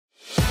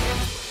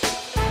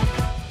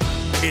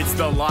It's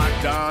the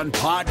Locked On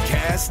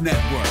Podcast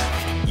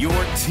Network, your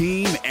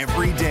team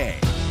every day.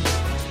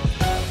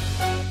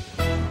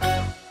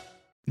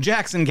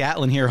 Jackson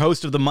Gatlin here,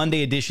 host of the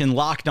Monday edition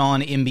Locked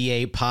On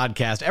NBA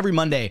podcast. Every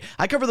Monday,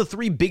 I cover the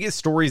three biggest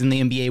stories in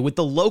the NBA with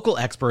the local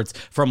experts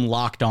from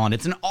Locked On.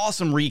 It's an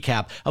awesome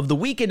recap of the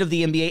weekend of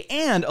the NBA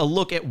and a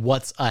look at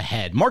what's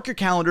ahead. Mark your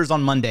calendars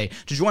on Monday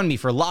to join me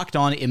for Locked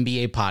On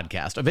NBA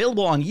podcast,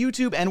 available on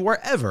YouTube and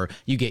wherever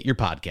you get your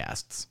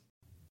podcasts.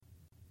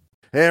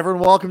 Hey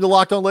everyone, welcome to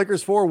Locked On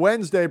Lakers for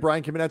Wednesday.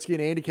 Brian Kamenetsky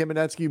and Andy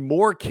Kamenetsky.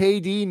 More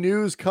KD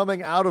news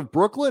coming out of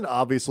Brooklyn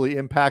obviously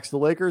impacts the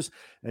Lakers,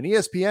 and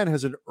ESPN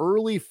has an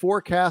early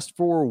forecast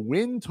for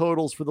win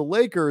totals for the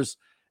Lakers.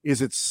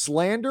 Is it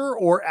slander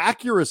or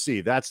accuracy?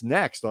 That's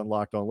next on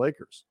Locked On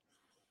Lakers.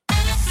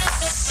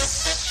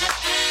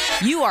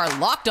 You are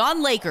Locked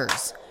On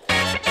Lakers,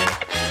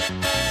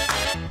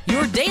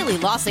 your daily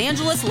Los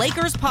Angeles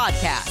Lakers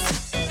podcast.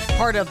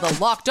 Part of the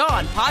Locked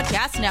On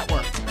Podcast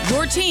Network,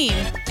 your team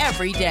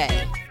every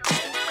day.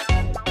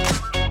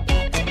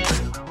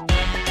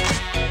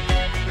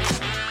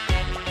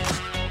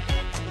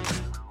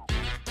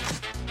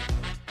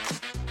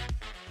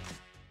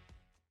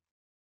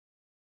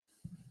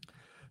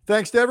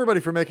 Thanks to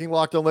everybody for making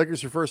Locked On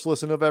Lakers your first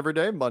listen of every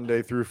day,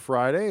 Monday through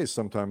Friday,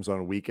 sometimes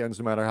on weekends,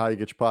 no matter how you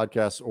get your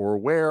podcasts or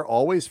where.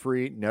 Always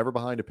free, never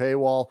behind a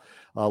paywall.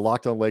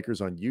 Locked On Lakers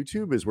on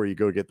YouTube is where you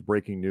go get the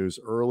breaking news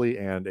early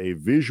and a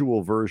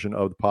visual version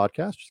of the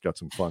podcast. Just got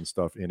some fun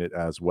stuff in it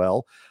as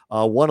well.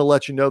 Want to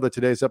let you know that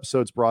today's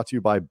episode is brought to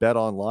you by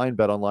BetOnline.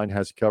 BetOnline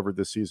has you covered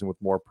this season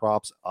with more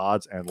props,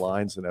 odds, and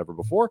lines than ever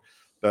before.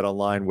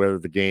 BetOnline, where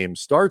the game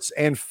starts.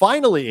 And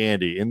finally,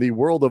 Andy, in the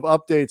world of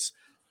updates,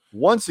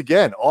 once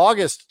again,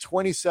 August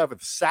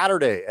 27th,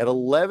 Saturday at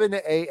 11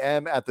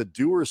 a.m. at the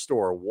Dewar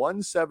Store,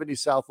 170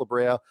 South La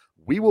Brea.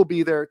 We will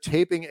be there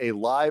taping a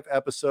live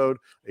episode,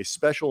 a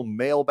special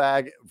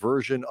mailbag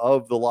version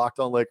of the Locked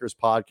On Lakers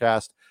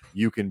podcast.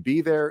 You can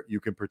be there.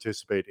 You can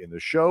participate in the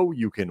show.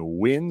 You can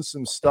win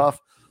some stuff,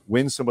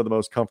 win some of the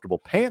most comfortable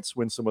pants,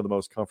 win some of the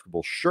most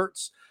comfortable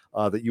shirts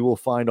that you will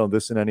find on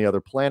this and any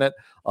other planet.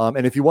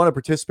 And if you want to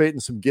participate in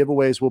some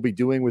giveaways we'll be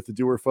doing with the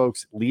Dewar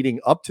folks leading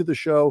up to the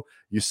show,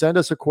 you send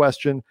us a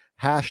question,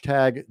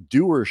 hashtag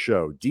Dewar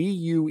Show,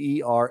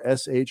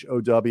 DUERSHOW.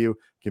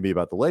 Can be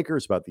about the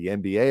Lakers, about the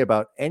NBA,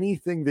 about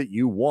anything that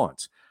you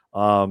want.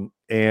 And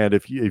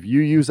if you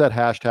use that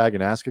hashtag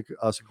and ask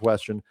us a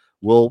question,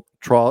 we'll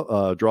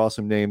draw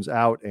some names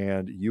out,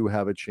 and you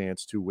have a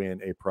chance to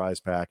win a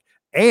prize pack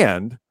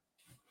and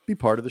be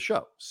part of the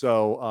show.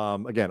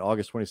 So again,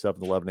 August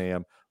 27th, 11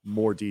 a.m.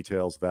 More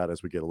details of that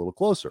as we get a little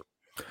closer.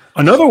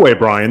 Another way,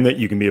 Brian, that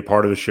you can be a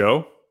part of the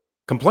show,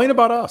 complain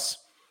about us.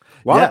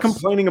 A lot of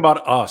complaining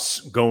about us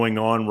going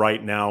on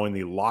right now in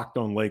the Locked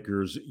On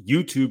Lakers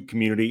YouTube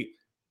community.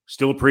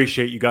 Still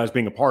appreciate you guys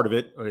being a part of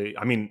it.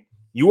 I mean,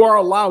 you are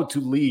allowed to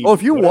leave. Oh,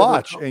 if you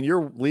watch and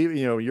you're leaving,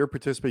 you're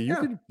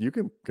participating, you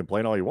can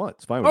complain all you want.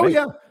 It's fine with me.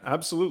 Yeah,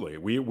 absolutely.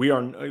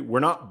 We're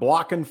not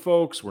blocking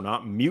folks. We're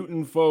not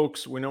muting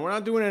folks. We're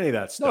not doing any of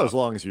that stuff. No, as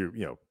long as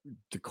you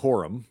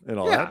decorum and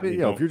all that. But,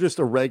 if you're just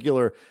a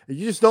regular,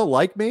 you just don't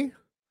like me.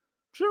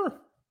 Sure.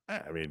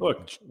 I mean,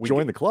 look,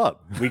 join the club.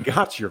 We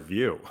got your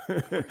view.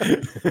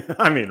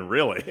 I mean,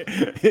 really.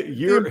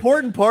 The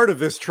important part of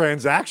this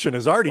transaction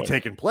has already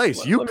taken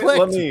place. You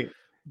clicked.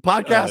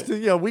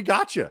 Podcast, we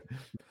got you.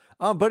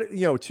 But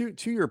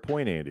to your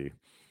point, Andy,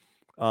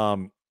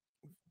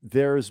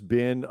 there's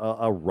been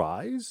a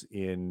rise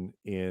in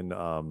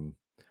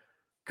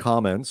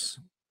comments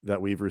that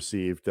we've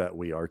received that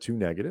we are too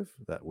negative,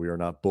 that we are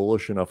not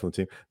bullish enough on the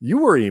team. You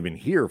were even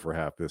here for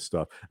half this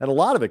stuff, and a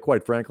lot of it,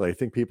 quite frankly, I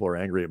think people are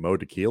angry at Mo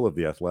Dakhil of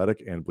The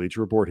Athletic and Bleacher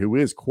Report, who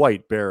is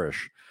quite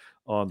bearish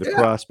on the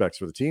prospects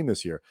for the team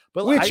this year.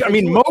 But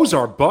Mo's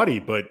our buddy,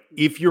 but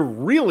if you're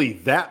really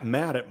that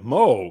mad at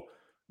Mo,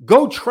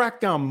 go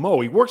track down Mo.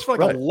 He works for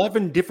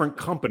 11 different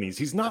companies.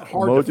 He's not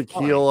hard Mo to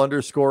find.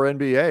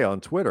 _NBA on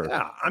Twitter.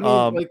 Yeah,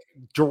 I mean,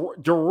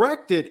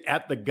 direct it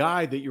at the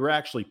guy that you're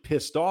actually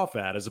pissed off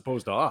at, as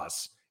opposed to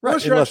us. Right,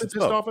 unless you're actually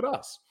pissed off at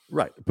us.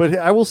 Right, but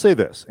I will say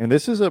this, and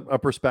this is a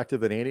perspective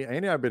that Andy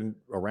and I've been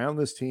around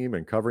this team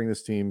and covering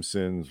this team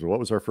since, what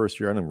was our first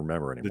year? I don't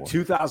remember anymore.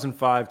 The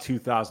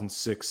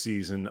 2005-2006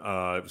 season. It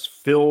was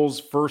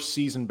Phil's first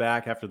season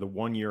back after the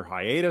 1-year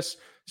hiatus.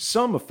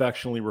 Some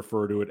affectionately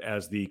refer to it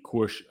as the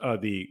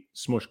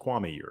Smush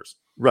Kwame years.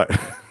 Right.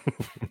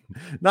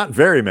 Not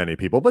very many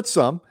people, but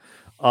some,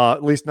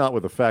 at least not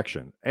with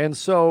affection. And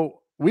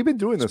so we've been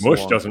doing this.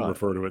 Smush doesn't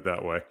refer to it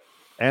that way.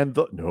 And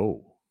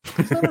no,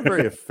 he's not a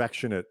very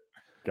affectionate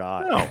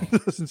guy. No,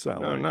 it doesn't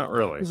sound like. Not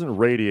really. It doesn't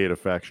radiate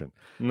affection.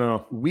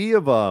 No,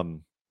 we've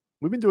been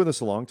doing this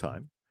a long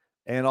time,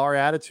 and our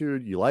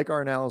attitude, you like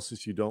our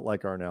analysis, you don't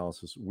like our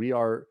analysis.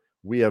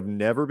 We have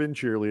never been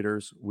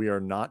cheerleaders. We are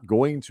not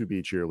going to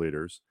be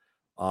cheerleaders.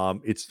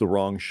 It's the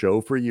wrong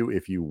show for you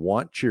if you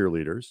want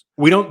cheerleaders.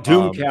 We don't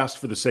doomcast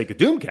for the sake of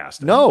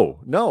doomcasting.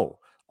 No.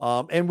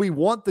 And we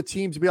want the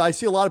team to be, I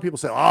see a lot of people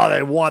say,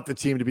 they want the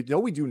team to be. No,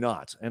 we do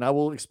not. And I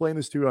will explain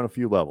this to you on a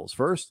few levels.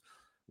 First,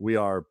 We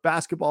are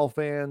basketball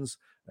fans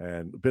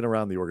and been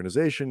around the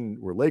organization.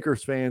 We're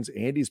Lakers fans.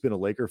 Andy's been a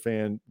Laker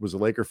fan, was a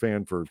Laker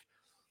fan for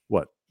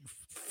what,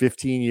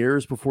 15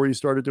 years before you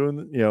started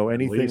doing,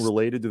 anything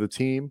related to the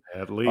team.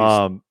 At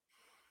least.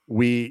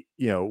 We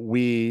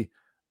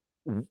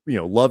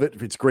love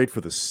it. It's great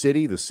for the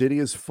city. The city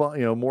is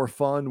fun, more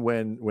fun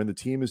when the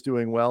team is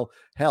doing well.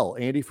 Hell,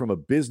 Andy, from a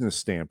business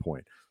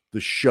standpoint, the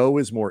show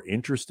is more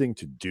interesting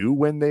to do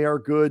when they are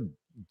good.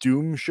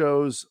 Doom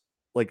shows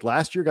like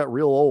last year got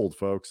real old,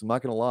 folks. I'm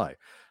not going to lie.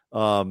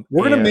 We're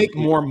going to make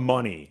more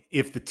money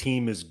if the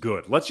team is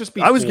good. Let's just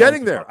be. I was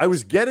getting there. I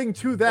was getting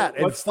to that.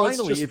 And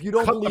finally, if you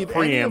don't believe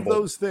any of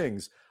those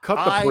things,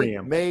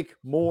 I make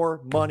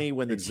more money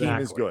when the team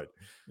is good.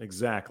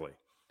 Exactly.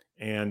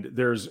 And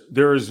there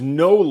is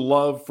no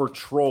love for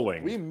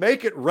trolling. We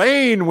make it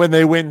rain when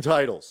they win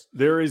titles.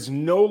 There is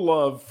no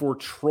love for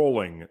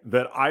trolling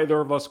that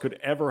either of us could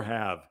ever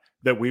have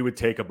that we would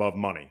take above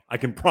money. I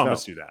can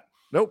promise you that.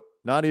 Nope,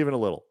 not even a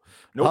little.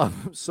 Nope.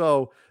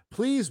 So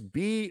please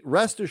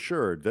rest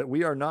assured that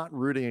we are not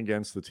rooting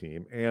against the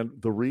team. And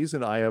the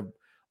reason I've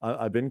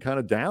been kind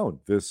of down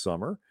this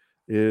summer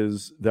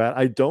is that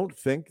I don't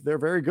think they're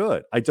very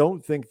good. I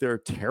don't think they're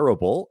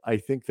terrible. I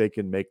think they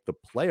can make the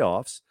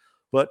playoffs.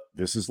 But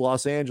this is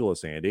Los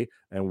Angeles, Andy.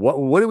 And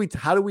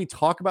how do we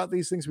talk about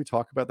these things? We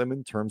talk about them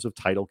in terms of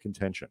title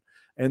contention.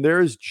 And there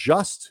is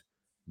just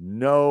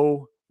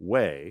no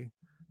way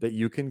that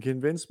you can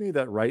convince me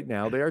that right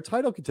now they are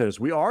title contenders.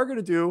 We are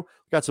going to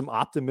got some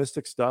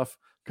optimistic stuff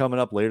coming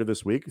up later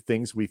this week,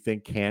 things we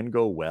think can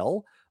go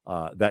well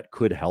that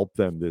could help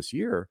them this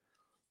year.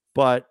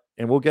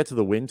 And we'll get to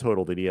the win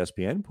total that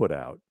ESPN put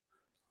out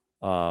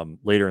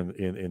later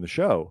in the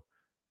show.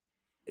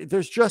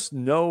 There's just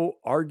no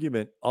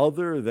argument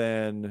other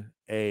than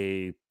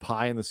a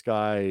pie in the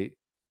sky,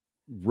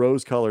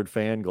 rose-colored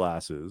fan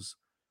glasses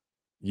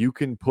you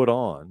can put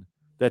on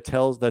that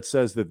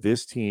says that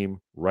this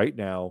team right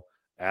now,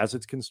 as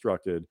it's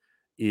constructed,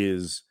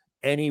 is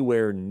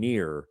anywhere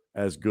near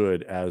as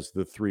good as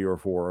the 3 or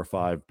 4 or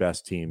 5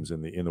 best teams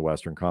in the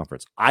Western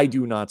Conference. I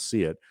do not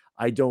see it.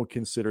 I don't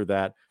consider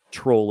that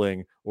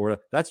trolling, or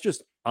that's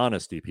just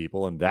honesty,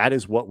 people, and that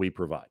is what we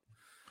provide.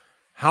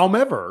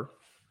 However,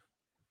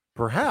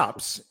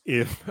 perhaps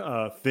if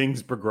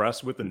things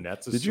progress with the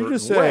Nets a certain way. Did you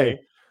just say,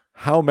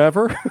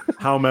 however?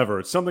 However,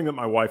 it's something that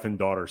my wife and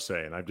daughter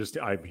say, and I've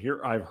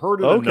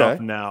heard it enough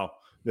now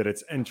that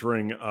it's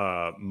entering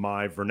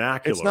my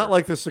vernacular. It's not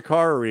like the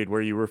Sakara read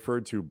where you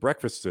referred to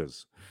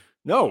breakfasts.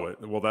 No,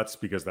 well, that's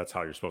because that's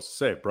how you're supposed to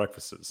say it,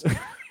 breakfasts.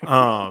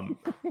 That's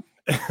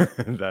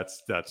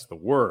the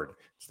word.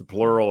 It's the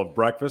plural of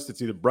breakfast.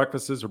 It's either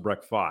breakfasts or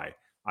breakfi.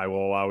 I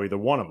will allow either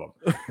one of them.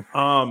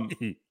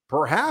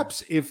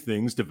 Perhaps if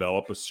things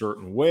develop a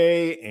certain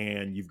way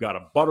and you've got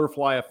a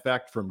butterfly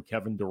effect from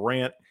Kevin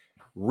Durant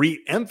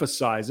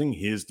re-emphasizing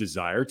his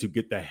desire to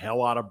get the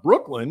hell out of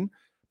Brooklyn,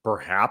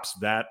 perhaps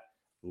that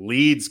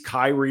leads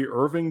Kyrie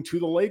Irving to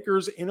the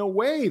Lakers in a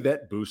way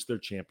that boosts their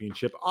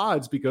championship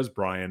odds, because,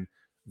 Brian,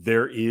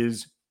 there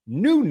is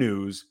new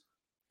news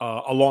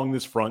along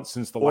this front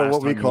since the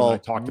last time I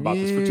talked about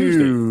this for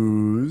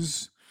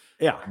Tuesday.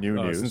 Yeah, new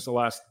news since the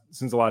last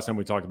time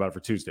we talked about it for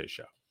Tuesday's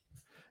show.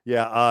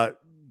 Yeah,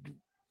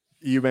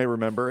 you may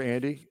remember,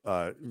 Andy,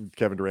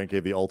 Kevin Durant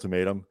gave the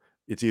ultimatum.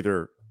 It's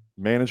either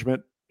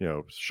management,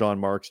 Sean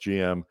Marks,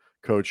 GM,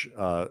 coach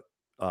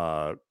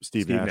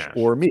Steve Nash,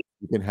 or me.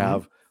 You can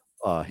have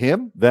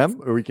him,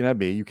 them, or we can have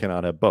me. You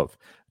cannot have both.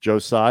 Joe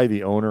Tsai,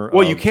 the owner.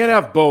 Well, you can't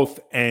have both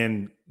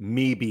and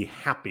me be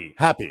happy.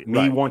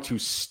 Me want to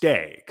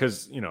stay,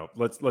 because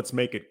let's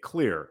make it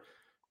clear.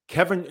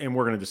 Kevin, and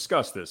we're going to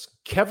discuss this.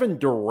 Kevin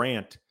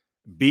Durant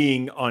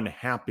being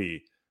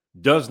unhappy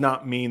does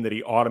not mean that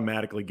he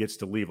automatically gets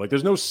to leave. Like,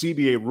 there's no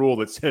CBA rule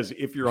that says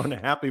if you're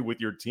unhappy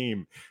with your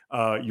team,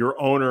 your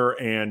owner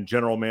and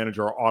general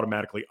manager are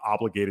automatically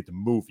obligated to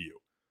move you.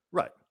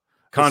 Right.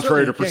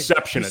 Contrary to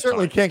perception. You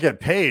certainly can't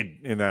get paid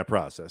in that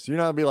process. You're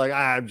not be like,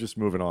 I'm just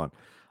moving on.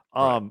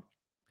 Right.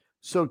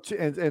 So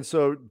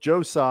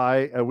Joe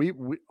Tsai,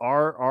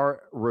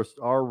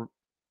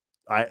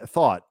 I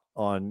thought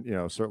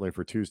on, certainly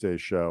for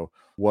Tuesday's show,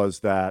 was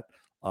that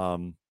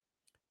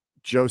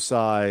Joe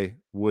Tsai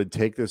would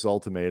take this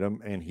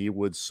ultimatum and he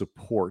would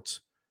support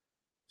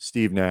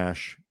Steve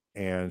Nash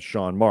and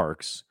Sean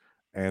Marks,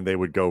 and they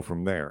would go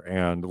from there.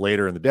 And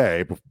later in the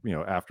day,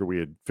 after we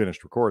had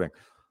finished recording,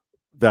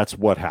 that's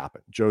what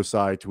happened. Joe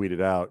Tsai tweeted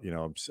out,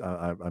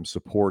 I'm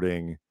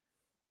supporting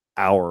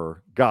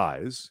our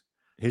guys.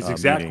 His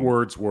exact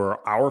words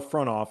were, our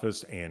front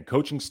office and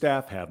coaching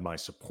staff have my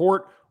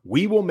support.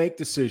 We will make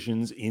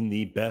decisions in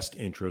the best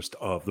interest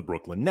of the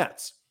Brooklyn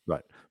Nets.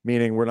 Right.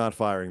 Meaning we're not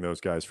firing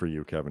those guys for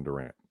you, Kevin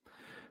Durant.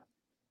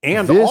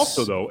 And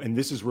also, though, and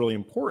this is really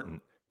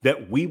important,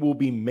 that we will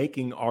be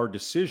making our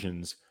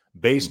decisions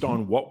based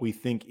on what we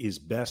think is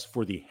best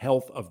for the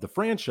health of the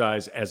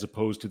franchise, as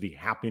opposed to the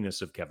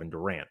happiness of Kevin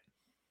Durant.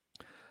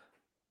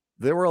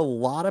 There were a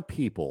lot of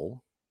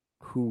people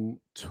who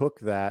took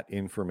that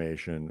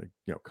information,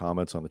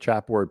 comments on the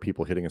chat board,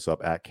 people hitting us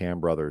up at Cam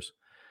Brothers,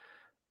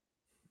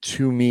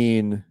 to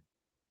mean,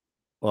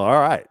 well, all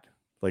right,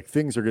 like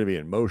things are going to be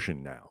in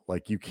motion now.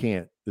 Like you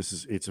can't,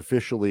 it's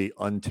officially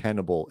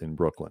untenable in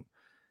Brooklyn.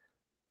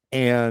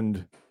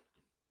 And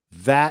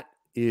that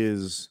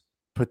is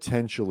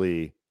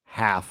potentially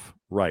half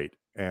right.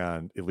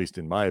 And at least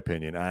in my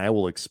opinion, I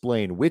will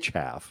explain which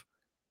half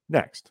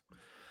next.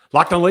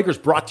 Locked On Lakers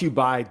brought to you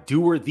by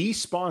Doer, the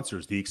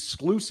sponsors, the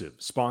exclusive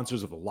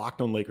sponsors of the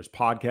Locked On Lakers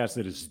podcast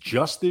that is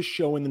just this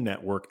show in the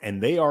network,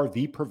 and they are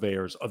the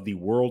purveyors of the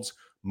world's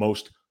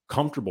most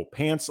comfortable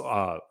pants.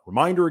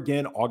 Reminder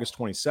again, August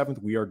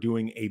 27th, we are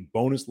doing a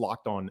bonus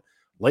Locked On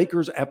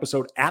Lakers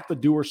episode at the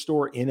Doer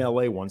store in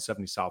LA,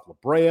 170 South La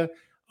Brea.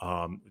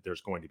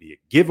 There's going to be a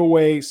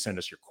giveaway. Send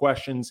us your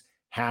questions.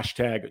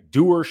 Hashtag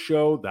Doer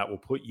Show. That will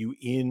put you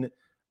in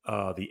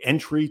the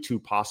entry to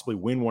possibly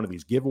win one of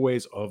these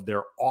giveaways of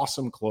their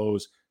awesome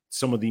clothes.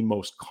 Some of the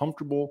most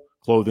comfortable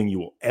clothing you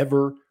will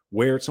ever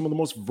wear. Some of the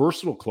most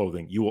versatile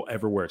clothing you will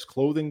ever wear. It's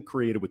clothing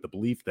created with the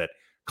belief that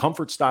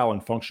comfort, style,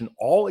 and function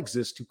all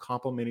exist to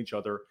complement each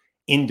other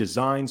in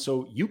design.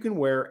 So you can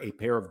wear a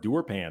pair of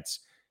Doer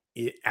pants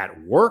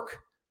at work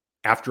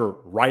after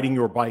riding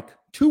your bike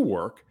to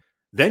work.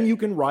 Then you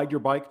can ride your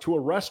bike to a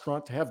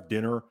restaurant to have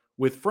dinner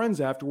with friends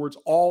afterwards,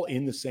 all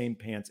in the same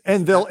pants.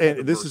 And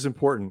this is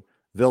important,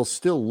 they'll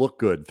still look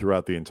good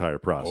throughout the entire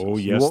process. Oh,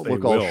 yes, you won't they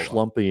look will. all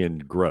schlumpy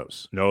and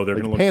gross. No, they're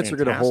like going to look pants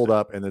fantastic. are going to hold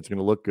up, and it's going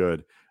to look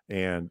good,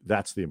 and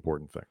that's the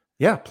important thing.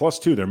 Yeah, plus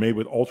two, they're made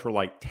with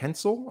ultralight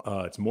tensile.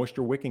 It's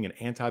moisture wicking and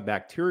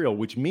antibacterial,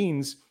 which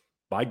means,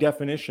 by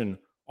definition,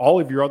 all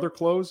of your other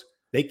clothes,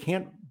 they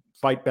can't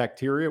fight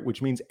bacteria,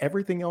 which means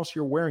everything else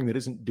you're wearing that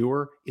isn't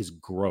Doer is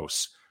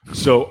gross.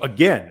 So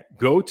again,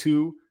 go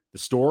to the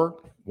store,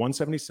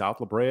 170 South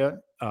La Brea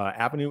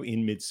Avenue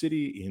in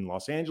Mid-City in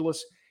Los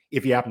Angeles,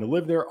 if you happen to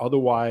live there.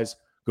 Otherwise,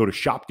 go to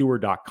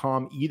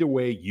shopdoer.com. Either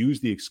way, use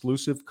the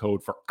exclusive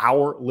code for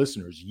our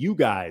listeners, you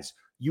guys,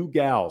 you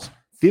gals,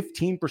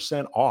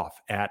 15% off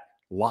at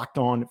Locked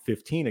On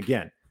 15.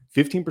 Again,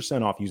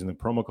 15% off using the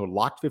promo code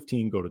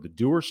Locked15. Go to the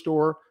Doer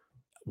store,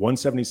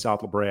 170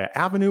 South La Brea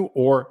Avenue,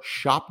 or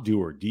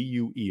shopdoer,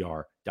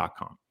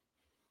 DUER.com.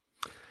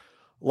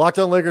 Locked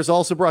On Lakers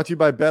also brought to you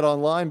by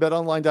BetOnline.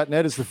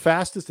 BetOnline.net is the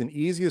fastest and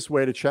easiest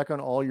way to check on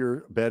all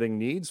your betting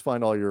needs.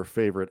 Find all your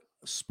favorite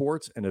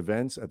sports and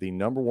events at the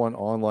 #1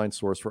 online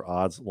source for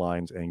odds,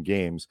 lines, and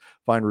games.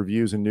 Find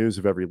reviews and news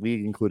of every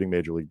league, including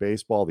Major League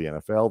Baseball, the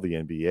NFL, the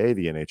NBA,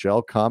 the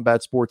NHL,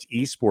 combat sports,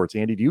 esports.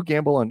 Andy, do you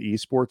gamble on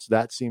esports?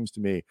 That seems to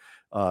me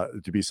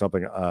to be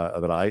something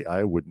that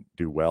I wouldn't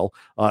do well.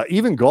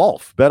 Even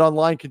golf.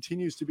 BetOnline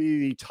continues to be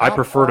the top. I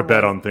prefer to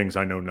bet on things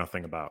I know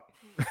nothing about.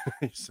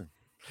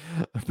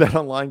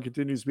 BetOnline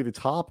continues to be the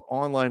top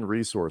online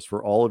resource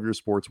for all of your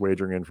sports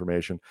wagering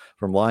information,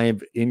 from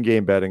live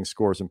in-game betting,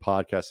 scores, and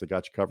podcasts that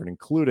got you covered,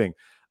 including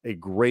a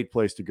great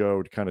place to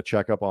go to kind of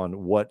check up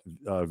on what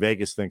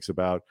Vegas thinks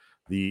about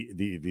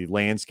the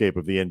landscape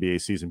of the NBA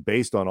season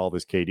based on all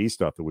this KD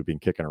stuff that we've been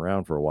kicking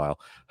around for a while.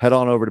 Head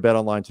on over to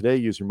BetOnline today.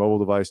 Use your mobile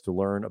device to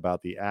learn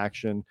about the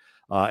action,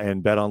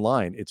 and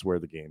BetOnline, it's where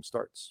the game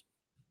starts.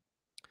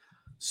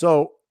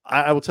 So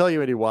I will tell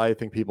you, Andy, why I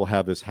think people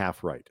have this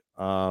half right,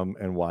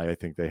 and why I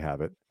think they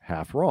have it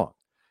half wrong.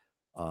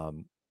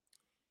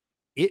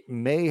 It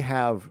may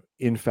have,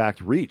 in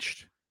fact,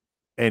 reached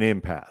an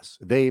impasse.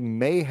 They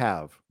may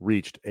have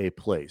reached a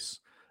place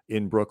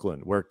in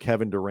Brooklyn where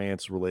Kevin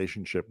Durant's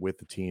relationship with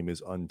the team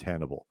is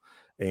untenable,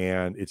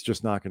 and it's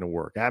just not going to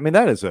work. I mean,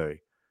 that is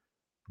a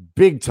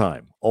big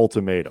time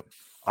ultimatum.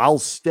 I'll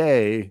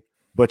stay,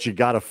 but you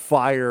got to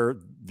fire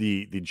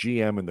the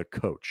GM and the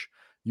coach.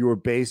 You are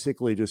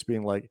basically just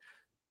being like,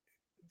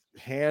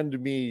 hand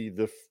me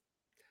the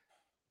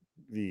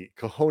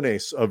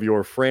cojones of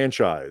your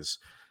franchise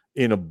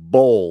in a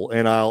bowl,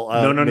 and I'll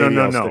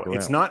no.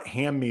 It's not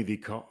hand me the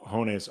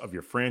cojones of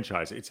your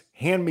franchise. It's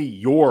hand me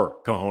your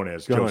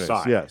cojones, Joe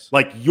Tsai. Yes,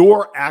 like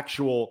your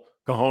actual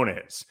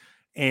cojones.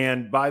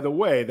 And by the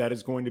way, that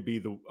is going to be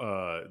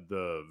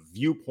the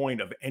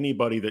viewpoint of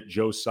anybody that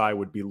Joe Tsai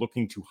would be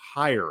looking to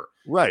hire.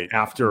 Right.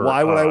 After,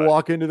 why would I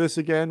walk into this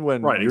again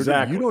when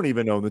exactly. You don't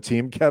even own the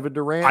team, Kevin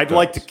Durant? I'd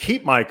like to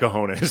keep my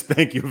cojones.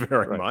 Thank you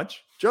very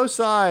much. Joe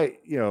Tsai,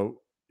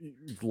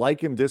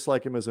 like him,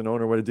 dislike him as an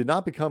owner, but it did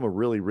not become a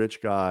really rich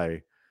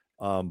guy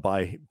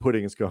by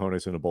putting his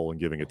cojones in a bowl and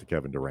giving it to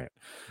Kevin Durant.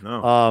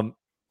 No.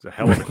 It's a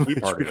hell of a key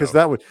party. Because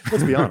that would,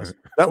 let's be honest,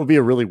 that would be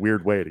a really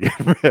weird way to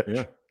get rich.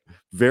 Yeah.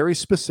 Very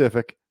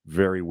specific,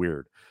 very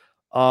weird.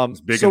 It's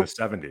big in the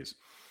 70s.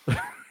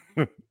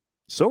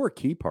 So are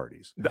key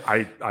parties.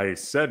 I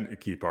said a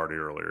key party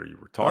earlier. You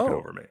were talking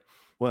over me.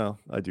 Well,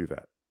 I do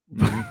that.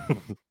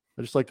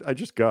 I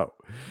just go.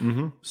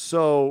 Mm-hmm.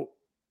 So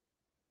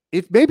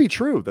it may be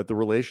true that the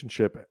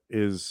relationship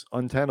is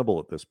untenable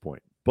at this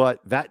point,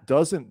 but that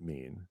doesn't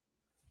mean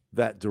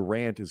that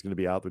Durant is going to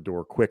be out the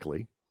door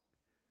quickly.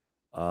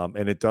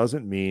 And it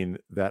doesn't mean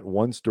that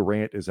once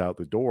Durant is out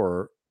the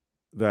door,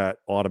 that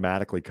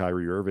automatically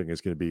Kyrie Irving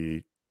is going to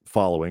be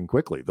following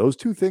quickly. Those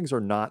two things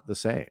are not the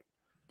same.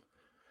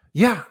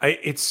 Yeah,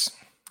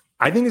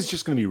 I think it's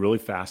just going to be really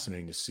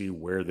fascinating to see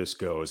where this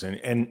goes.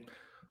 And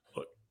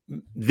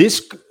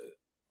this,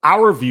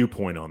 our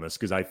viewpoint on this,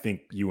 because I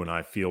think you and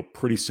I feel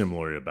pretty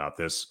similarly about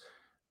this,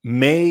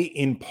 may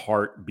in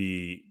part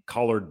be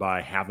colored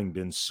by having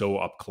been so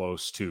up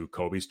close to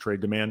Kobe's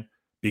trade demand,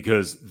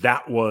 because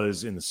that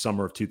was in the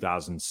summer of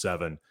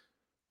 2007,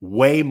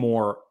 way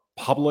more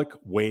public,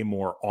 way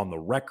more on the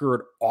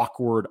record,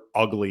 awkward,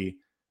 ugly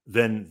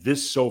than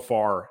this so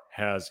far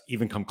has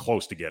even come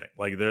close to getting.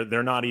 Like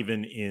they're not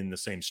even in the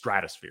same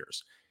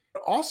stratospheres.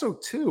 But also,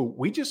 too,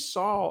 we just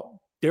saw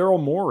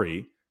Daryl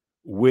Morey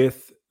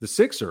with the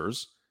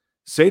Sixers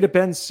say to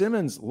Ben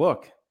Simmons,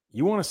 look,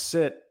 you want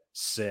to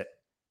sit,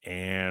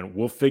 and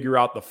we'll figure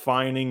out the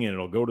fining and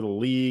it'll go to the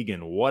league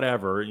and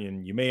whatever.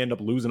 And you may end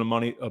up losing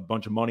a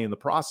bunch of money in the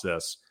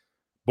process,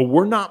 but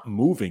we're not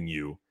moving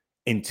you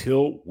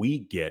until we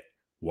get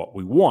what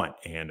we want.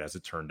 And as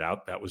it turned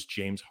out, that was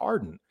James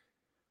Harden.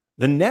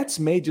 The Nets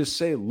may just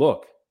say,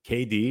 look,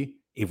 KD,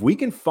 if we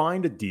can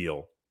find a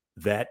deal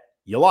that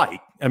you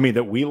like,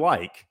 that we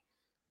like,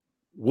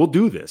 we'll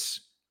do this.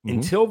 Mm-hmm.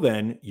 Until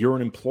then, you're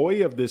an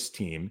employee of this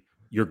team.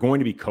 You're going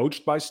to be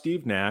coached by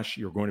Steve Nash.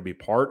 You're going to be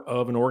part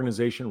of an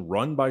organization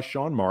run by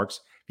Sean Marks.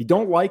 If you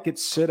don't like it,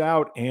 sit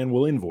out and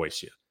we'll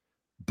invoice you.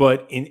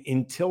 But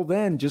until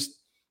then,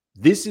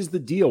 this is the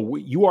deal.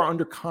 You are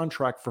under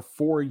contract for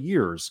 4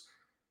 years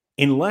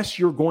unless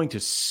you're going to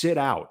sit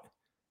out.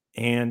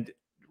 And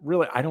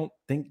really, I don't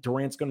think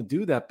Durant's going to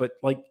do that. But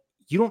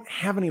you don't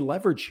have any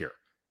leverage here.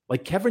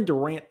 Kevin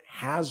Durant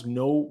has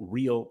no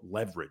real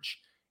leverage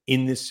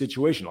in this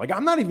situation.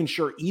 I'm not even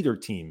sure either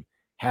team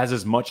has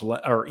as much,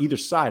 or either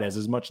side has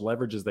as much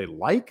leverage as they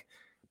like.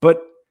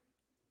 But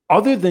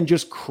other than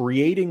just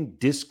creating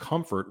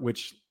discomfort,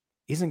 which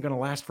isn't going to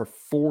last for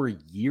 4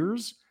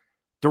 years,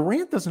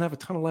 Durant doesn't have a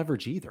ton of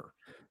leverage either.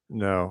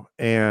 No.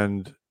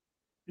 And,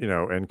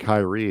 and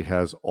Kyrie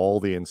has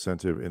all the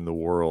incentive in the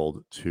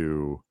world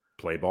to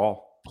play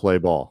ball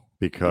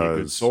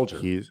because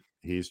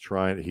he's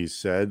trying, he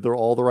said they're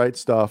all the right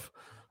stuff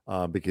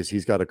because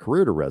he's got a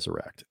career to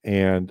resurrect.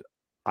 And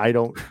I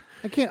don't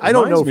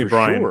know for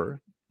Brian, sure.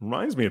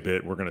 Reminds me a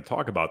bit. We're going to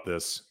talk about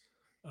this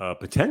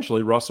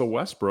potentially Russell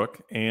Westbrook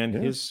and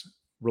his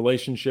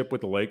relationship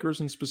with the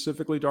Lakers and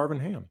specifically Darvin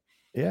Ham.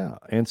 Yeah.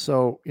 And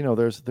so,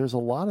 there's a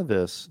lot of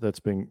this that's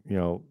been,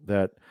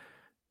 that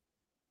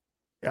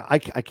I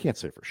can't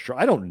say for sure.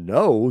 I don't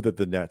know that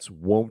the Nets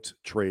won't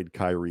trade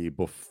Kyrie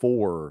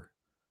before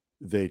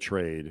they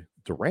trade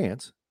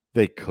Durant.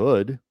 They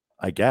could,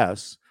 I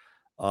guess.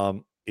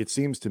 It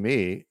seems to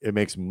me it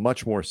makes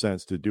much more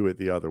sense to do it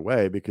the other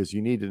way because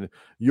you need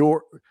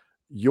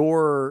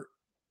your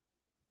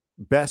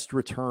best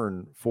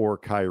return for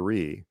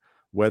Kyrie,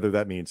 whether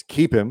that means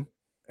keep him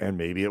and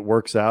maybe it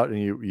works out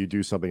and you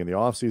do something in the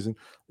offseason,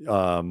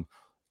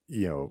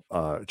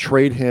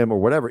 trade him or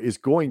whatever, is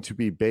going to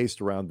be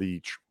based around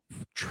the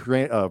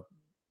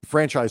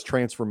franchise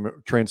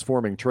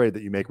transforming trade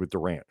that you make with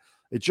Durant.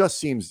 It just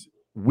seems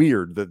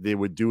weird that they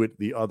would do it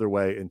the other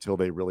way until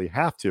they really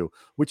have to,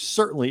 which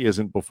certainly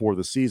isn't before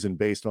the season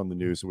based on the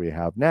news that we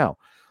have now.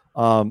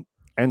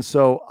 And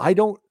so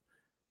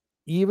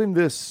even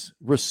this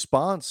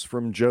response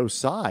from Joe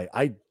Tsai,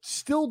 I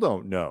still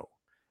don't know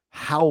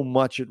how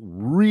much it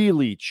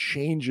really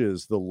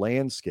changes the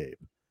landscape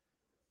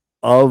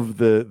of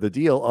the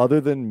deal, other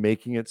than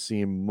making it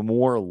seem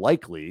more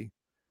likely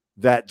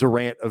that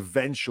Durant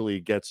eventually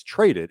gets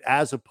traded,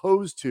 as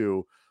opposed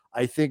to,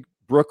 I think,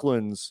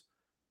 Brooklyn's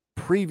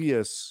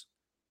previous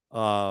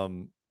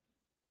hope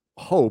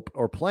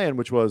or plan,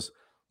 which was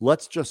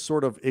let's just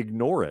sort of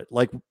ignore it,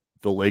 like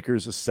the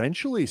Lakers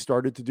essentially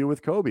started to do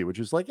with Kobe, which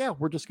is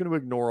we're just going to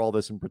ignore all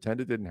this and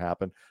pretend it didn't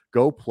happen,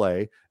 go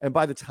play. And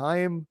by the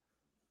time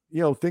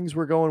things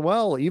were going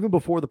well, even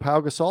before the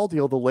Pau Gasol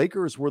deal, the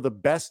Lakers were the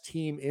best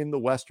team in the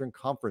Western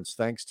Conference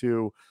thanks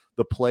to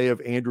the play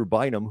of Andrew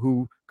Bynum,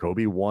 who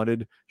Kobe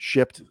wanted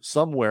shipped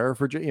somewhere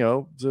for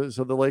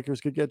so the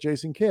Lakers could get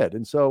Jason Kidd.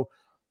 And so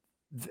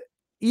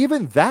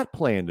even that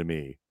plan to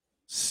me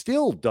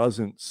still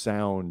doesn't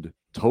sound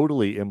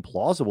totally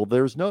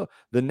implausible.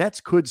 The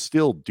Nets could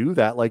still do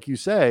that, like you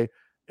say,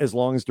 as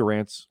long as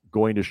Durant's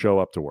going to show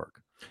up to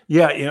work.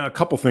 Yeah, a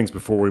couple things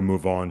before we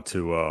move on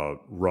to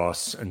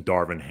Russ and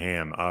Darvin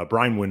Ham.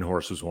 Brian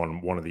Windhorst was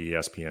one of the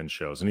ESPN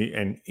shows,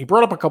 and he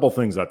brought up a couple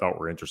things I thought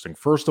were interesting.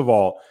 First of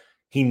all,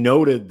 he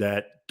noted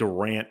that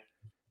Durant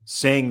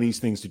saying these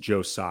things to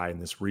Joe Tsai in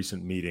this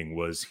recent meeting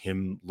was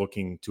him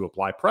looking to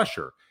apply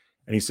pressure.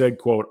 And he said,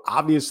 quote,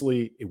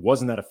 obviously it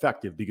wasn't that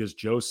effective because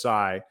Joe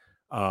Tsai,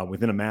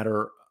 within a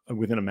matter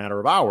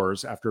of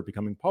hours after it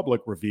becoming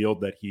public,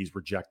 revealed that he's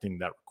rejecting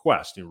that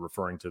request,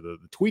 referring to the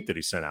tweet that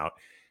he sent out.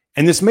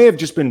 And this may have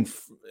just been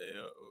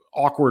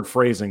awkward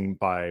phrasing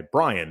by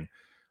Brian,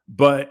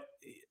 but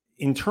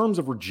in terms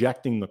of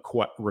rejecting the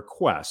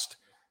request,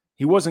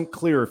 he wasn't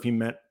clear if he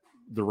meant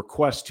the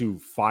request to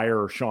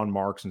fire Sean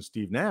Marks and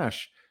Steve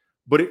Nash,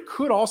 but it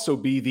could also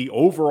be the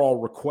overall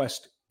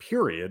request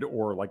period,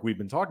 or like we've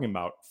been talking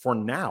about for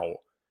now,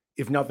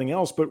 if nothing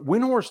else. But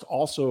Windhorst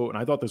also, and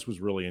I thought this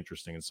was really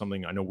interesting and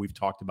something I know we've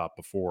talked about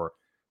before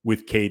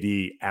with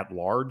KD at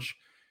large.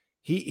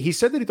 He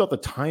said that he thought the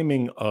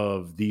timing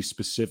of these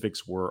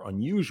specifics were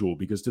unusual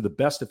because, to the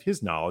best of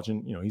his knowledge,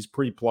 and he's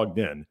pretty plugged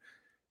in,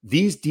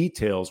 these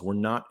details were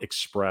not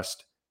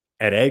expressed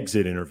at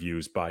exit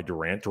interviews by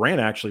Durant.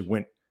 Durant actually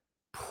went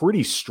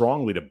pretty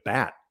strongly to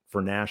bat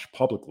for Nash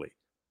publicly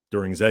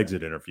during his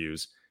exit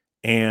interviews.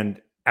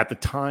 And at the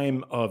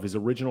time of his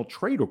original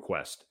trade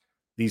request,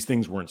 these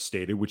things weren't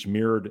stated, which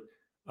mirrored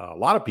a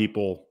lot of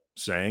people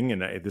saying,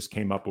 and this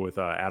came up with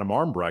Adam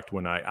Armbrecht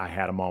when I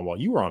had him on while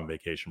you were on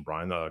vacation,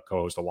 Brian, the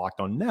co-host of Locked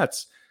On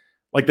Nets,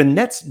 like the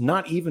Nets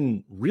not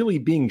even really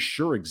being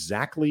sure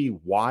exactly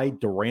why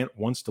Durant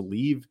wants to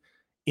leave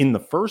in the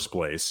first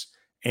place.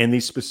 And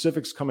these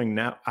specifics coming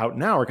out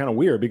now are kind of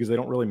weird because they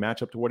don't really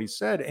match up to what he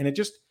said. And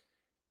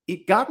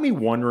it got me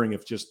wondering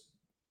if just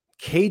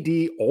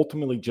KD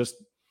ultimately just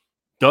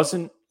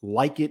doesn't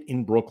like it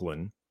in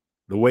Brooklyn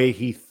the way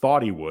he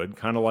thought he would,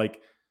 kind of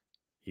like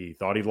he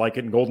thought he'd like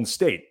it in Golden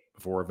State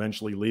before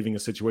eventually leaving a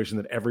situation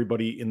that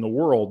everybody in the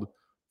world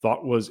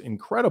thought was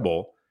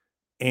incredible.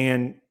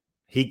 And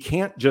he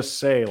can't just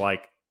say,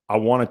 like, I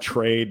want to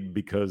trade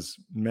because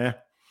meh.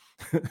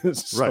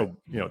 So,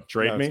 right.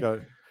 Trade me.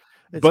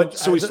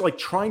 So he's like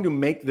trying to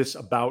make this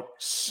about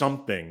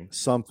something.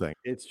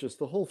 It's just,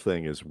 the whole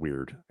thing is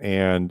weird.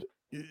 And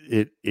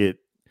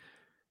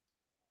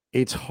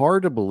it's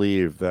hard to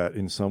believe that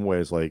in some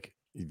ways, like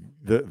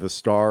the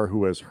star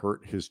who has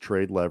hurt his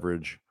trade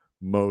leverage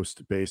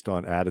most based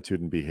on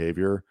attitude and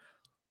behavior,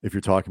 if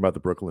you're talking about the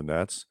Brooklyn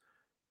Nets,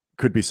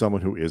 could be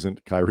someone who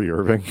isn't Kyrie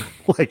Irving.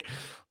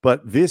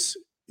 But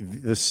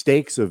the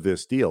stakes of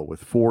this deal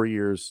with 4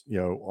 years,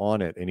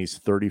 on it, and he's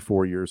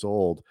 34 years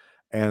old,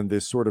 and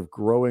this sort of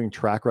growing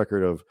track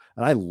record of,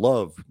 and I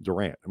love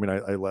Durant. I mean,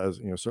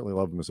 I certainly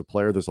love him as a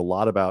player. There's a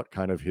lot about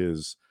kind of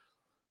his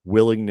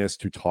willingness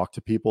to talk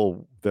to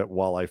people that,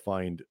 while I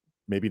find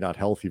maybe not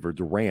healthy for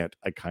Durant,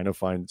 I kind of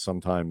find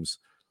sometimes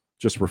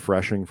just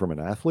refreshing from an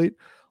athlete.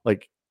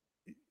 Like,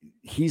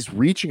 he's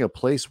reaching a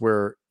place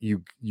where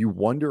you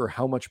wonder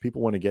how much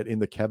people want to get in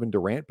the Kevin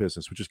Durant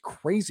business, which is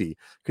crazy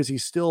because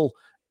he's still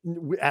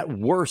at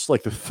worst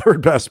like the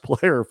fourth best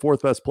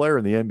player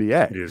in the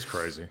NBA. It is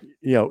crazy.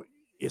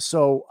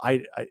 So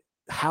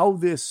how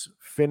this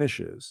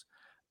finishes,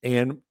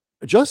 and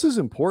just as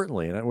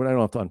importantly, and I don't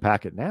have to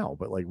unpack it now,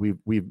 but like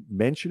we've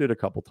mentioned it a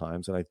couple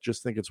times, and I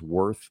just think it's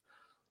worth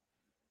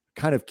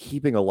kind of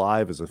keeping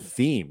alive as a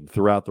theme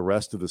throughout the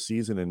rest of the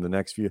season in the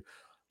next few.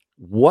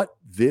 What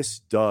this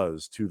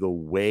does to the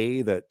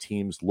way that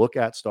teams look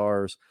at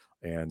stars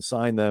and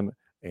sign them,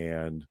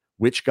 and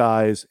which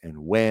guys and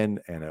when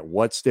and at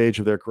what stage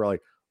of their career,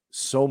 like,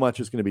 so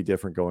much is going to be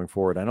different going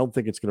forward. I don't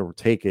think it's going to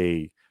take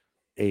a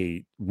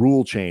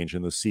rule change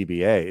in the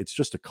CBA. It's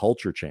just a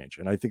culture change.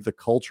 And I think the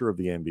culture of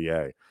the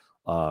NBA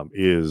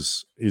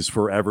is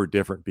forever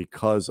different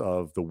because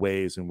of the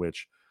ways in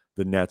which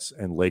the Nets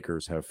and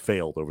Lakers have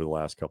failed over the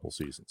last couple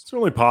seasons. It's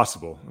certainly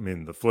possible. I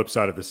mean, the flip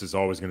side of this is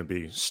always going to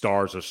be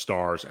stars are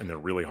stars, and they're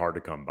really hard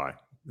to come by.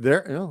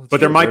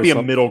 But there might be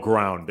a middle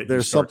ground.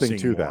 There's something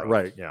to that,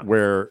 right? Yeah.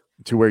 Where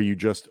you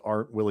just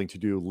aren't willing to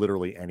do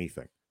literally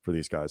anything for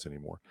these guys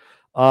anymore.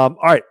 All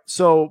right.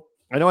 So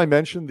I know I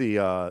mentioned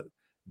the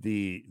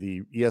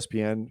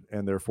ESPN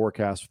and their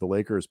forecast for the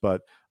Lakers,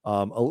 but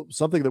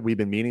something that we've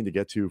been meaning to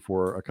get to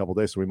for a couple of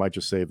days, so we might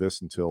just save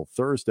this until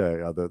Thursday.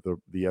 The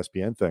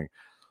ESPN thing.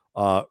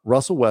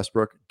 Russell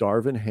Westbrook,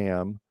 Darvin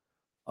Ham.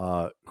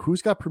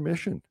 Who's got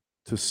permission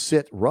to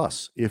sit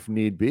Russ if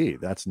need be?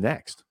 That's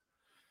next.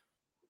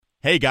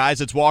 Hey guys,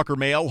 it's Walker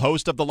Mail,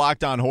 host of the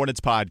Locked On Hornets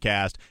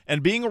podcast,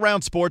 and being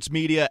around sports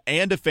media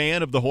and a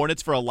fan of the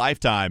Hornets for a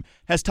lifetime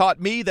has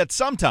taught me that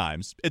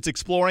sometimes it's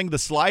exploring the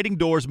sliding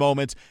doors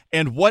moments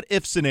and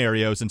what-if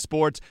scenarios in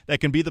sports that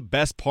can be the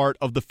best part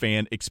of the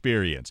fan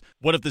experience.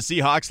 What if the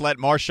Seahawks let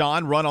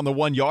Marshawn run on the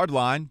 1-yard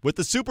line with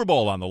the Super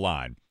Bowl on the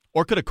line?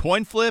 Or could a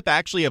coin flip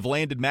actually have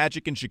landed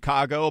Magic in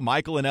Chicago,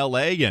 Michael in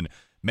L.A., and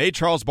made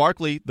Charles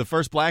Barkley the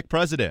first black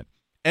president?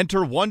 Enter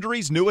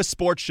Wondery's newest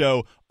sports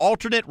show,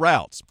 Alternate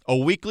Routes, a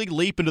weekly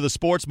leap into the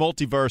sports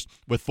multiverse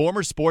with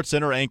former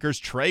SportsCenter anchors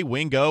Trey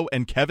Wingo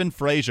and Kevin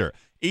Frazier.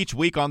 Each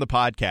week on the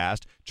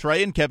podcast,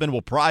 Trey and Kevin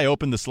will pry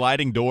open the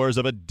sliding doors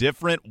of a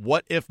different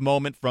what-if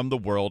moment from the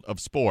world of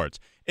sports.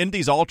 In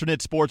these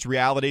alternate sports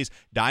realities,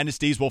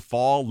 dynasties will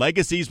fall,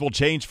 legacies will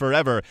change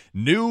forever,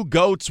 new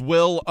GOATs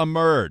will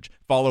emerge.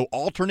 Follow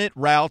Alternate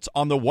Routes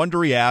on the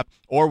Wondery app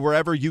or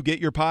wherever you get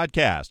your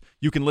podcast.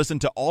 You can listen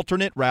to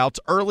Alternate Routes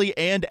early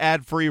and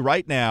ad-free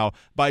right now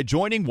by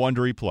joining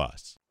Wondery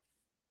Plus.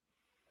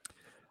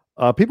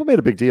 People made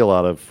a big deal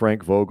out of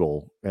Frank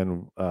Vogel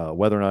and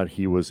whether or not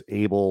he was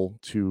able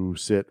to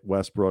sit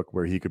Westbrook,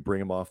 where he could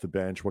bring him off the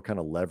bench, what kind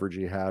of leverage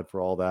he had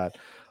for all that.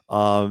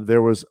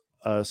 There was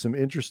some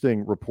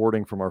interesting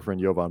reporting from our friend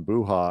Jovan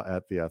Buha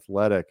at The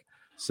Athletic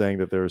saying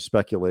that there is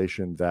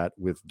speculation that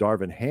with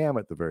Darvin Ham,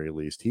 at the very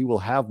least, he will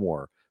have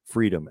more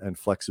freedom and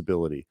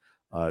flexibility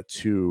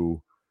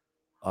to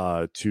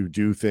to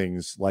do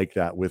things like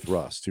that with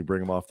Russ, to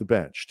bring him off the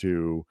bench,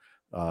 to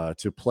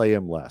play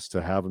him less,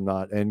 to have him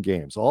not end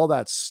games, all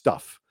that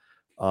stuff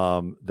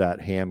that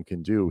Ham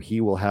can do.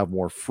 He will have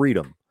more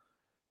freedom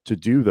to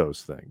do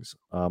those things.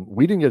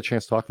 We didn't get a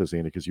chance to talk to this,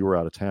 Andy, because you were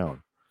out of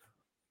town.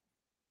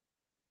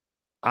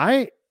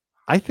 I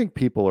think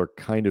people are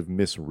kind of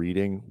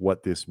misreading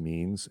what this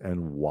means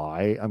and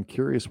why. I'm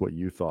curious what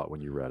you thought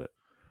when you read it.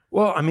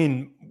 Well, I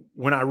mean,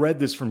 when I read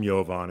this from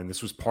Jovan, and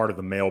this was part of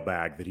the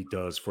mailbag that he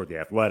does for The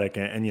Athletic,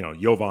 and you know,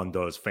 Jovan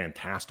does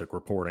fantastic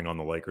reporting on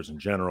the Lakers in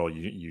general.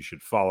 You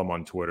should follow him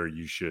on Twitter.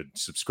 You should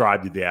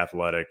subscribe to The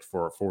Athletic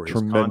for his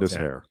tremendous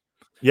content. hair.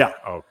 Yeah.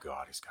 Oh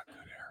God, he's got good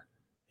hair.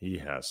 He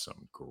has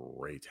some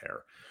great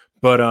hair.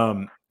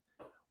 But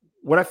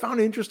what I found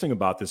interesting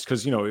about this,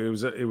 because you know, it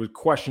was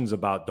questions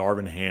about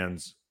Darvin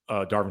Ham's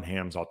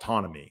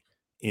autonomy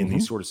in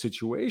these sort of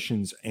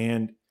situations,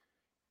 and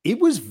it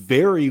was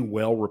very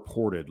well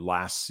reported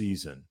last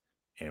season,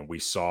 and we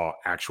saw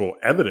actual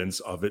evidence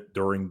of it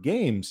during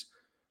games,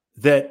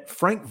 that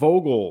Frank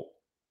Vogel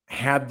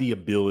had the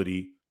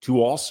ability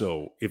to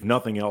also, if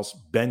nothing else,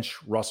 bench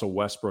Russell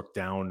Westbrook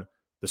down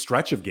the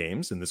stretch of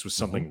games. And this was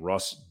something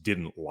Russ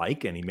didn't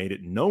like, and he made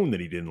it known that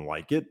he didn't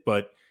like it,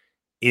 but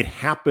it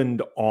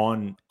happened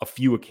on a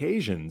few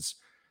occasions.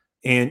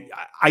 And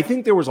I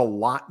think there was a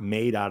lot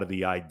made out of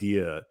the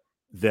idea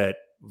that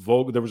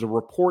there was a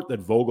report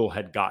that Vogel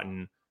had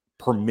gotten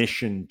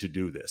permission to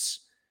do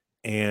this.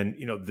 And,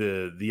 you know,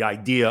 the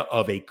idea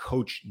of a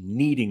coach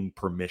needing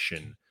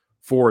permission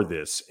for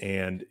this.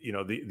 And, you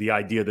know, the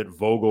idea that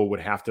Vogel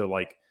would have to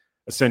like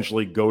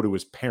essentially go to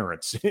his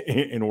parents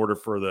in order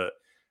for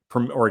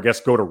or I guess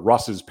go to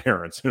Russ's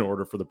parents in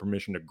order for the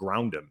permission to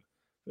ground him,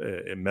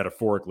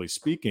 metaphorically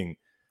speaking.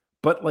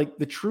 But like,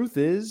 the truth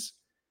is,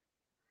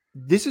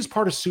 this is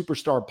part of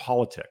superstar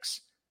politics.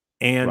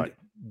 And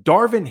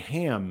Darvin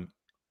Ham,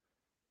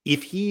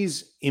 if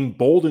he's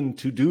emboldened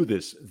to do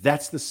this,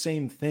 that's the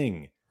same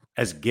thing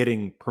as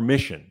getting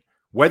permission.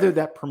 Whether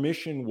that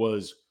permission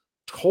was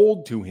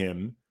told to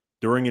him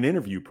during an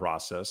interview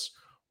process,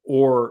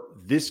 or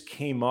this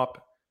came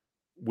up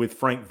with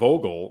Frank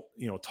Vogel,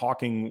 you know,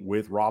 talking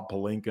with Rob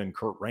Pelinka and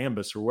Kurt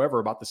Rambis or whoever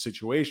about the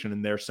situation,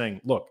 and they're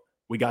saying, look,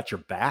 we got your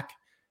back.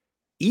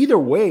 Either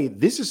way,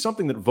 this is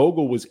something that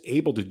Vogel was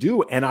able to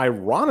do. And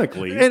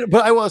ironically,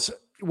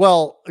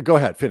 well, go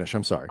ahead, finish.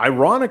 I'm sorry.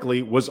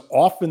 Ironically, was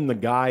often the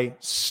guy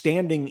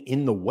standing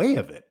in the way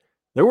of it.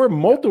 There were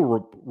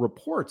multiple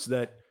reports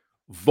that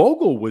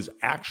Vogel was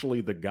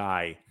actually the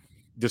guy,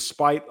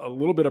 despite a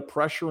little bit of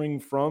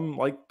pressuring from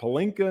like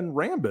Pelinka and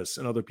Rambis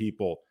and other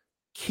people,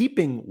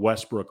 keeping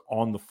Westbrook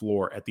on the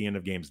floor at the end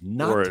of games,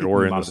 not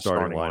or in the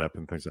starting lineup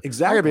and things.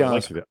 Exactly. I gotta be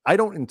honest with you. I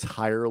don't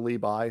entirely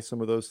buy some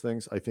of those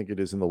things. I think it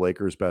is in the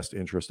Lakers' best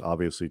interest,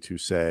 obviously, to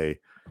say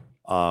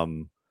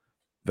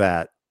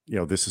that, you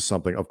know, this is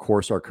something, of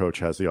course, our coach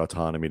has the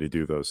autonomy to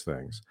do those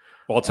things.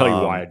 Well, I'll tell you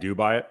why I do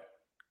buy it.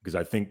 Because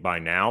I think by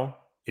now,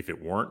 if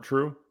it weren't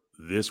true,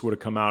 this would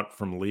have come out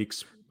from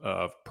leaks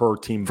per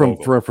team from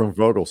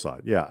Vogel's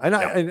side. Yeah.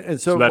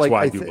 And so that's like,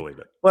 why I do believe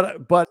it.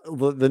 But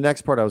the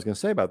next part I was going to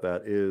say about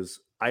that is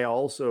I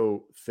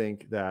also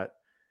think that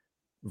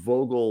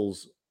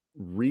Vogel's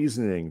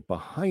reasoning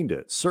behind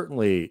it,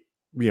 certainly,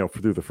 you know,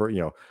 through the first,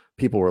 you know,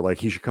 people were like,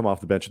 he should come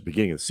off the bench at the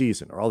beginning of the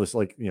season or all this,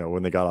 like, you know,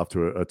 when they got off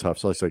to a tough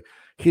start. Like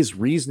his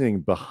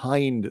reasoning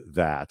behind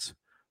that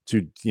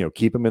to, you know,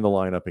 keep him in the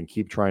lineup and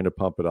keep trying to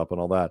pump it up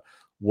and all that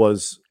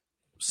was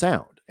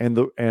sound. And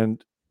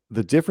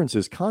the difference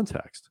is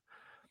context.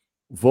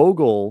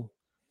 Vogel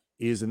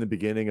is in the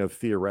beginning of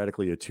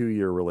theoretically a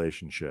 2-year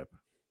relationship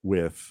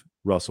with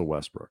Russell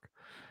Westbrook.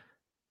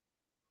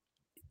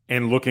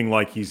 And looking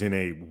like he's in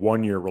a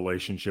 1-year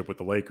relationship with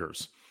the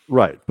Lakers.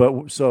 Right.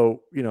 But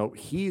so, you know,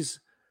 he's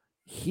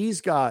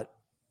got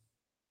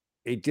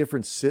a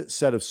different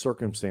set of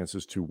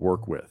circumstances to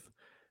work with.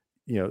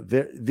 You know,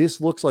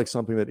 this looks like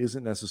something that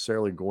isn't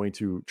necessarily going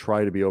to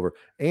try to be over.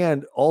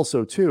 And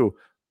also, too,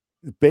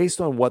 based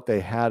on what they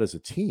had as a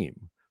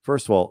team,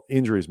 first of all,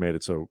 injuries made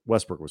it so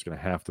Westbrook was going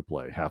to have to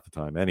play half the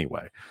time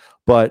anyway.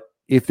 But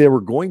if they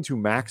were going to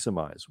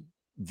maximize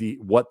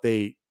what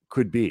they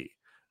could be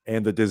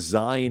and the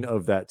design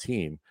of that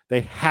team,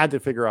 they had to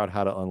figure out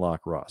how to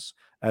unlock Russ,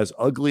 as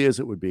ugly as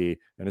it would be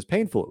and as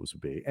painful it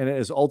would be. And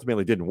it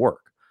ultimately didn't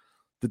work.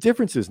 The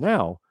difference is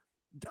now,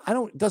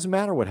 it doesn't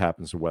matter what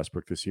happens to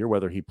Westbrook this year,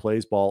 whether he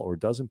plays ball or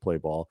doesn't play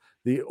ball.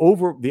 The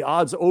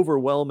odds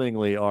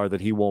overwhelmingly are that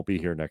he won't be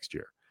here next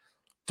year.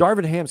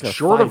 Darvin Ham's got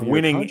short of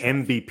winning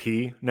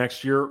MVP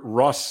next year,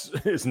 Russ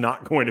is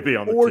not going to be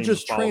on the team. Or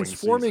just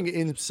transforming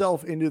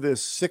himself into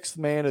this 6th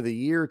man of the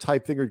year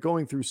type thing, or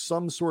going through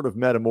some sort of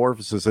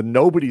metamorphosis that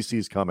nobody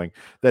sees coming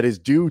that is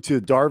due to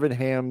Darvin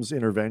Ham's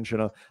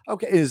intervention.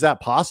 Okay, is that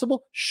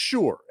possible?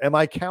 Sure. Am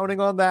I counting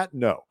on that?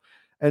 No.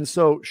 And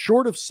so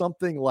short of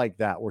something like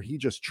that, where he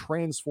just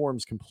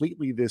transforms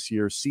completely this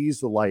year, sees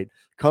the light,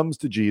 comes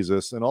to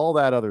Jesus and all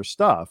that other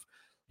stuff,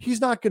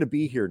 he's not going to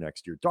be here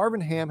next year.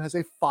 Darvin Ham has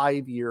a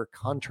 5-year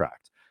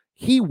contract.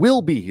 He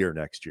will be here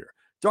next year.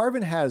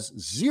 Darvin has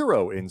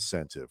zero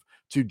incentive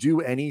to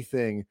do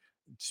anything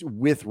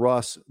with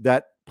Russ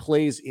that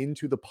plays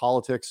into the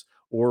politics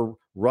or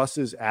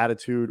Russ's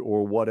attitude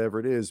or whatever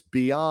it is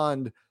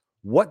beyond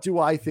what do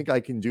I think I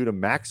can do to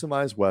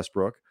maximize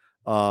Westbrook,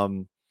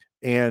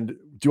 and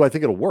do I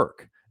think it'll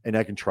work? And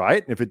I can try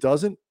it, and if it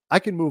doesn't, I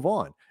can move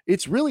on.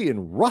 It's really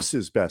in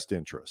Russ's best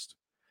interest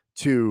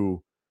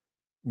to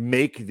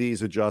make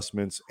these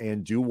adjustments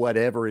and do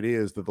whatever it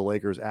is that the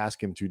Lakers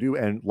ask him to do.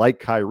 And like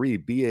Kyrie,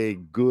 be a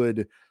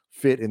good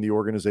fit in the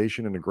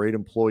organization and a great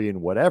employee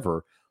and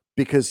whatever,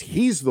 because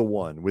he's the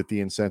one with the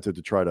incentive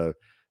to try to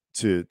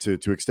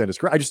extend his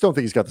career. I just don't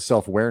think he's got the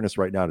self-awareness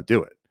right now to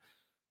do it.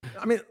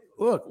 I mean,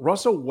 look,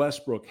 Russell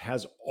Westbrook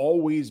has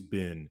always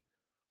been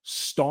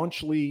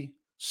staunchly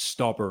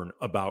stubborn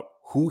about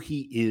who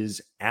he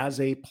is as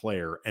a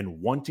player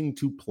and wanting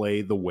to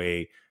play the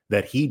way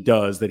that he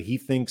does, that he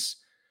thinks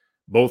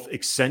both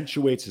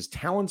accentuates his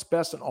talents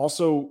best and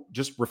also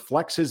just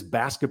reflects his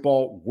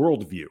basketball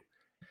worldview.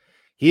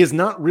 He is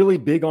not really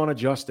big on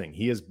adjusting.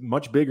 He is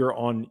much bigger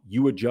on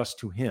you adjust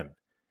to him.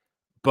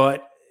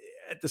 But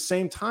at the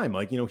same time,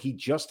 he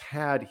just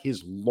had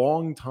his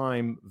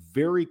longtime,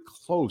 very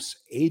close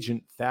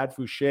agent, Thad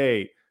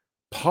Fouché,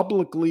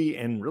 publicly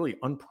and really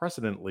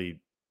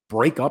unprecedentedly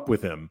break up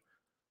with him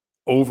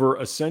over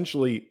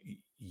essentially,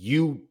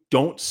 you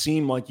don't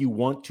seem like you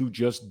want to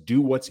just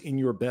do what's in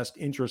your best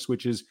interest,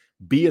 which is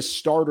be a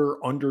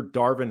starter under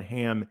Darvin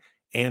Ham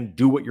and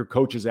do what your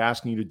coach is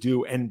asking you to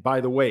do. And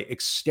by the way,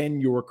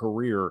 extend your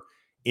career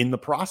in the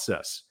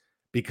process.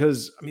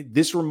 Because,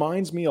 this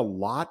reminds me a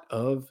lot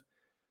of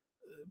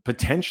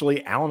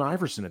potentially Allen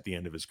Iverson at the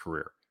end of his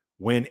career,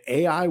 when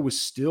AI was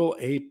still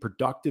a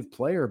productive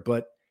player,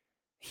 but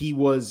he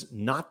was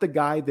not the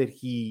guy that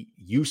he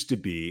used to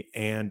be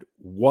and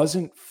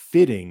wasn't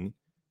fitting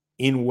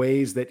in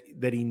ways that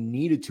he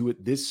needed to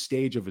at this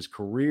stage of his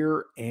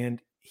career.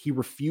 And he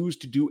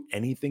refused to do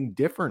anything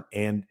different.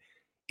 And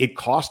it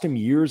cost him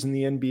years in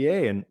the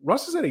NBA. And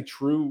Russ is at a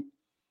true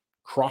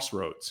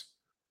crossroads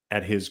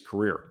at his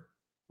career.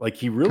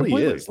 He really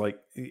Completely. is. Like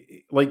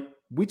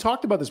we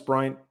talked about this,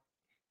 Brian.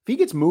 If he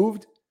gets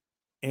moved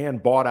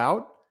and bought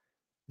out,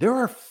 there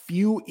are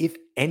few, if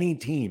any,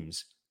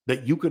 teams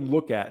that you can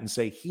look at and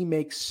say he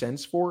makes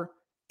sense for,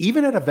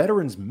 even at a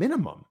veteran's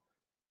minimum.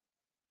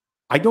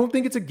 I don't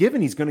think it's a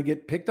given he's going to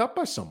get picked up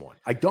by someone.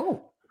 I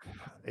don't.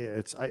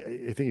 I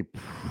think he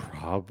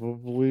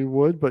probably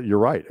would, but you're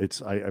right.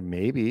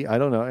 Maybe, I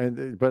don't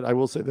know. But I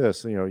will say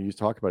this, you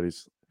talk about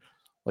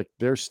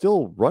there's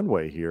still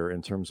runway here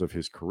in terms of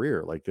his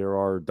career. There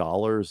are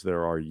dollars,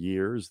 there are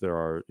years, there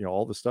are,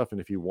 all the stuff.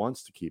 And if he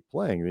wants to keep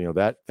playing,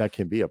 that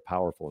can be a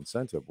powerful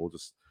incentive.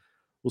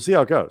 We'll see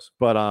how it goes.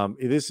 But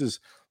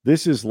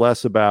this is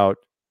less about,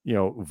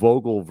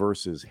 Vogel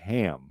versus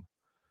Ham,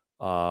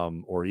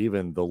 or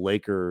even the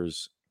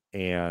Lakers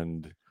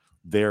and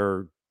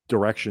their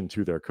direction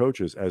to their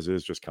coaches, as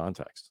is just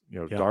context.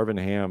 Darvin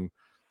Ham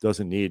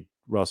doesn't need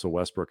Russell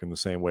Westbrook in the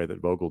same way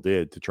that Vogel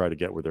did to try to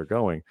get where they're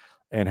going,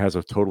 and has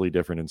a totally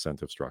different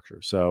incentive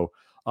structure. So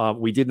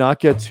we did not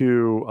get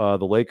to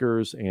the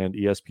Lakers and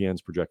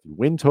ESPN's projected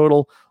win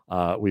total.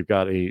 We've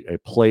got a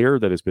player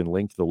that has been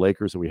linked to the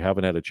Lakers that we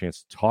haven't had a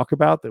chance to talk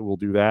about, that we'll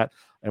do that.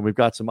 And we've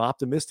got some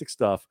optimistic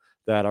stuff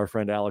that our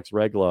friend Alex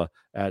Regla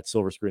at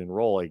Silver Screen and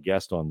Roll, a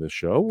guest on this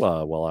show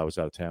while I was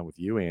out of town with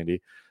you,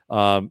 Andy,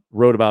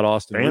 wrote about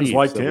Austin Fans Reeves.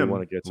 liked that him. We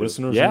want to get to.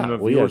 Listeners and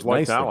viewers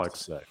liked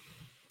Alex.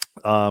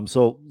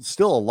 So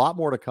still a lot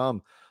more to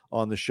come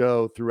on the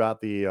show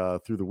throughout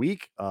through the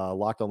week.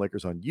 Locked On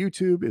Lakers on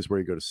YouTube is where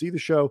you go to see the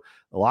show.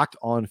 Locked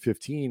On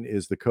 15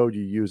 is the code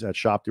you use at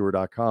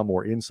shopdoer.com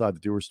or inside the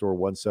Doer Store,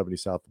 170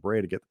 South of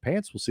Brea, to get the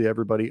pants. We'll see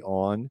everybody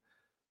on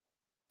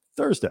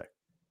Thursday.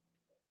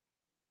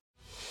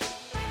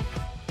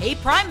 Hey,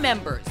 Prime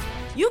members,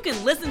 you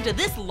can listen to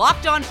this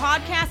Locked On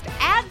podcast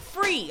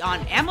ad-free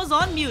on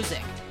Amazon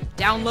Music.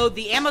 Download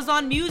the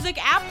Amazon Music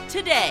app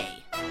today.